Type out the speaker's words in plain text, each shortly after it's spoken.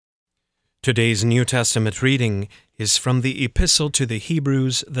Today's New Testament reading is from the Epistle to the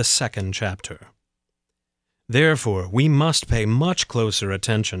Hebrews, the 2nd chapter. Therefore, we must pay much closer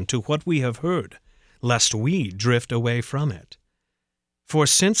attention to what we have heard, lest we drift away from it. For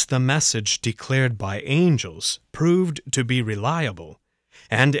since the message declared by angels proved to be reliable,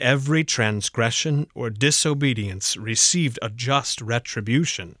 and every transgression or disobedience received a just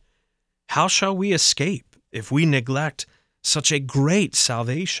retribution, how shall we escape if we neglect such a great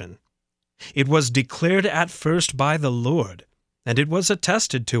salvation? It was declared at first by the Lord, and it was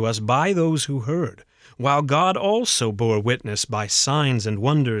attested to us by those who heard, while God also bore witness by signs and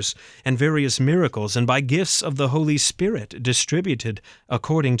wonders and various miracles and by gifts of the Holy Spirit distributed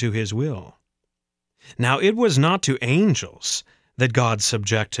according to His will. Now it was not to angels that God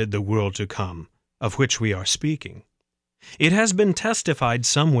subjected the world to come, of which we are speaking. It has been testified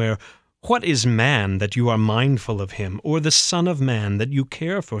somewhere, "What is man that you are mindful of him, or the Son of Man that you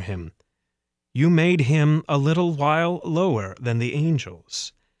care for him? You made him a little while lower than the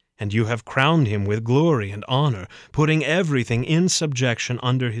angels, and you have crowned him with glory and honor, putting everything in subjection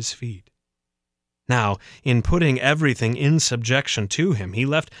under his feet." Now, in putting everything in subjection to him, he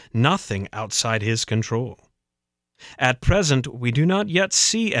left nothing outside his control. At present, we do not yet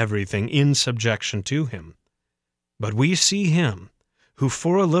see everything in subjection to him, but we see him who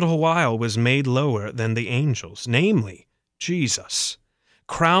for a little while was made lower than the angels, namely, Jesus,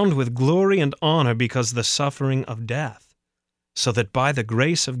 crowned with glory and honor because of the suffering of death, so that by the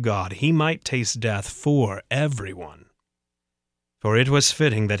grace of God he might taste death for everyone. For it was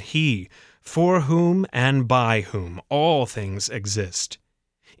fitting that he, for whom and by whom all things exist,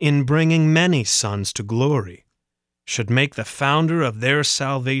 in bringing many sons to glory, should make the founder of their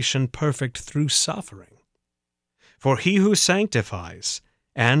salvation perfect through suffering. For he who sanctifies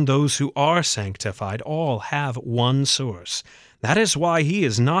and those who are sanctified all have one source. That is why he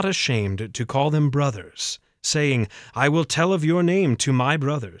is not ashamed to call them brothers, saying, "I will tell of your name to my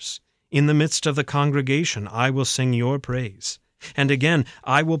brothers. In the midst of the congregation I will sing your praise. And again,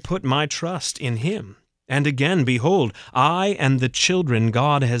 I will put my trust in him. And again, behold, I and the children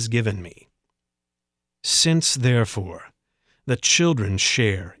God has given me." Since, therefore, the children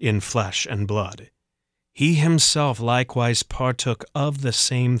share in flesh and blood, he himself likewise partook of the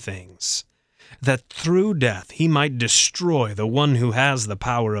same things, that through death he might destroy the one who has the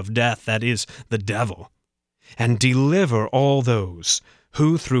power of death, that is, the devil, and deliver all those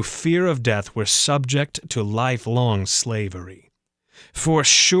who through fear of death were subject to lifelong slavery. For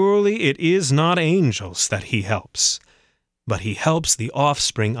surely it is not angels that he helps, but he helps the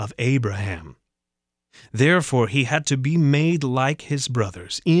offspring of Abraham. Therefore he had to be made like his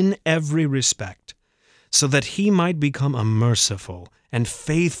brothers in every respect, so that he might become a merciful and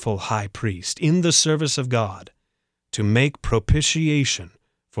faithful high priest in the service of God, to make propitiation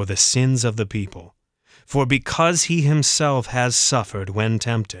for the sins of the people. For because he himself has suffered when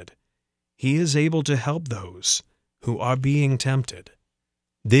tempted, he is able to help those who are being tempted.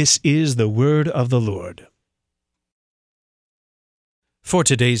 This is the word of the Lord. For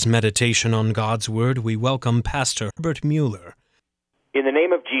today's meditation on God's Word, we welcome Pastor Herbert Mueller. In the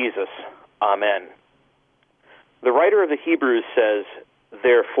name of Jesus, Amen. The writer of the Hebrews says,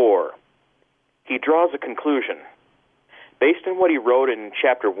 "Therefore." He draws a conclusion. Based on what he wrote in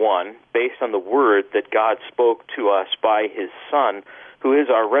chapter 1, based on the word that God spoke to us by his Son, who is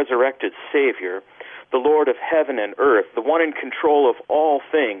our resurrected Savior, the Lord of heaven and earth, the one in control of all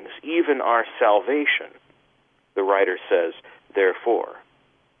things, even our salvation, the writer says, "Therefore."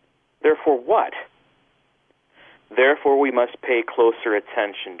 Therefore what? Therefore we must pay closer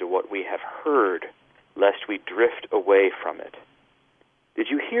attention to what we have heard, lest we drift away from it. Did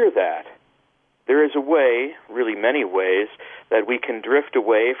you hear that? There is a way, really many ways, that we can drift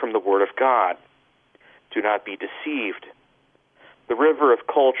away from the Word of God. Do not be deceived. The river of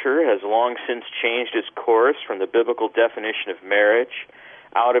culture has long since changed its course from the biblical definition of marriage.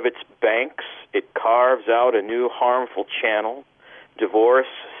 Out of its banks, it carves out a new harmful channel: divorce,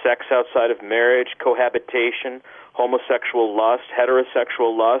 sex outside of marriage, cohabitation, homosexual lust,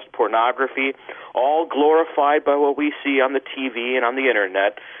 heterosexual lust, pornography, all glorified by what we see on the TV and on the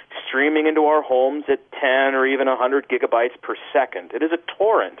Internet, streaming into our homes at 10 or even 100 gigabytes per second. It is a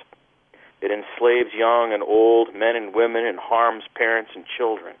torrent. It enslaves young and old, men and women, and harms parents and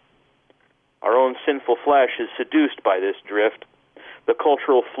children. Our own sinful flesh is seduced by this drift. The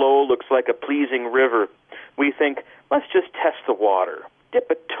cultural flow looks like a pleasing river. We think, let's just test the water, dip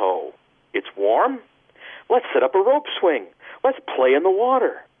a toe. It's warm? Let's set up a rope swing. Let's play in the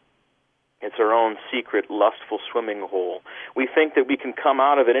water. It's our own secret, lustful swimming hole. We think that we can come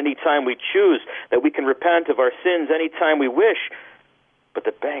out of it any time we choose, that we can repent of our sins any time we wish. but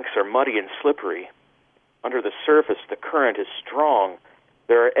the banks are muddy and slippery. Under the surface, the current is strong.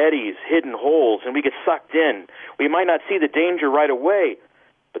 There are eddies, hidden holes, and we get sucked in. We might not see the danger right away,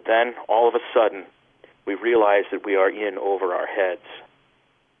 but then, all of a sudden, we realize that we are in over our heads.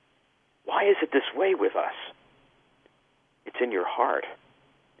 Why is it this way with us? It's in your heart.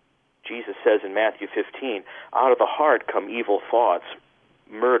 Jesus says in Matthew 15, out of the heart come evil thoughts,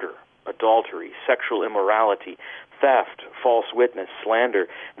 murder, adultery, sexual immorality, theft, false witness, slander.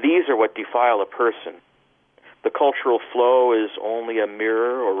 These are what defile a person. The cultural flow is only a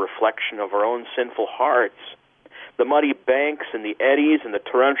mirror or reflection of our own sinful hearts. The muddy banks and the eddies and the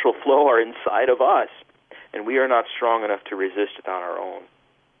torrential flow are inside of us, and we are not strong enough to resist it on our own.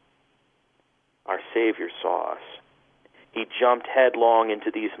 Our Savior saw us. He jumped headlong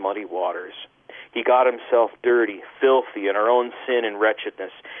into these muddy waters. He got himself dirty, filthy in our own sin and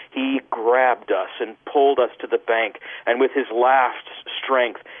wretchedness. He grabbed us and pulled us to the bank, and with his last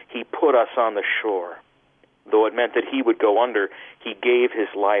strength, he put us on the shore. Though it meant that he would go under, he gave his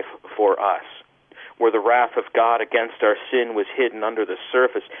life for us. Where the wrath of God against our sin was hidden under the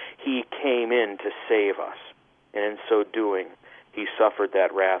surface, he came in to save us. And in so doing, he suffered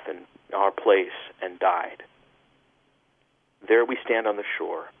that wrath in our place and died. There we stand on the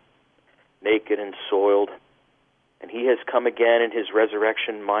shore, naked and soiled, and he has come again in his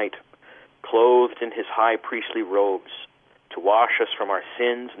resurrection might, clothed in his high priestly robes, to wash us from our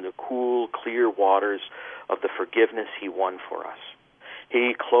sins in the cool, clear waters of the forgiveness he won for us.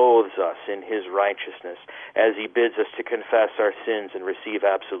 He clothes us in his righteousness as he bids us to confess our sins and receive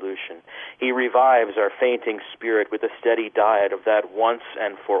absolution. He revives our fainting spirit with a steady diet of that once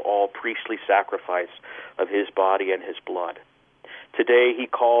and for all priestly sacrifice of his body and his blood. Today he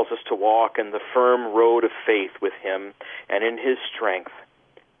calls us to walk in the firm road of faith with him and in his strength.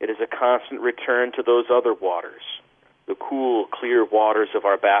 It is a constant return to those other waters, the cool, clear waters of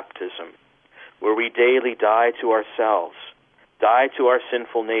our baptism, where we daily die to ourselves, die to our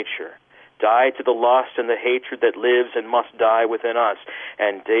sinful nature, die to the lust and the hatred that lives and must die within us,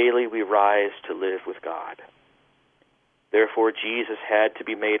 and daily we rise to live with God. Therefore, Jesus had to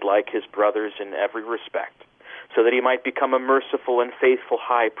be made like his brothers in every respect, so that he might become a merciful and faithful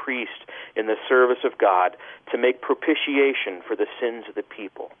high priest in the service of God to make propitiation for the sins of the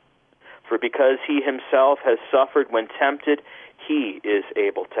people. For because he himself has suffered when tempted, he is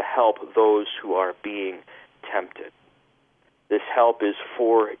able to help those who are being tempted. This help is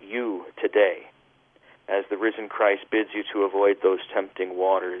for you today, as the risen Christ bids you to avoid those tempting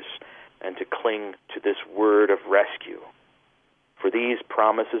waters and to cling to this word of rescue. For these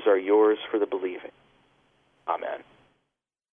promises are yours for the believing. Amen.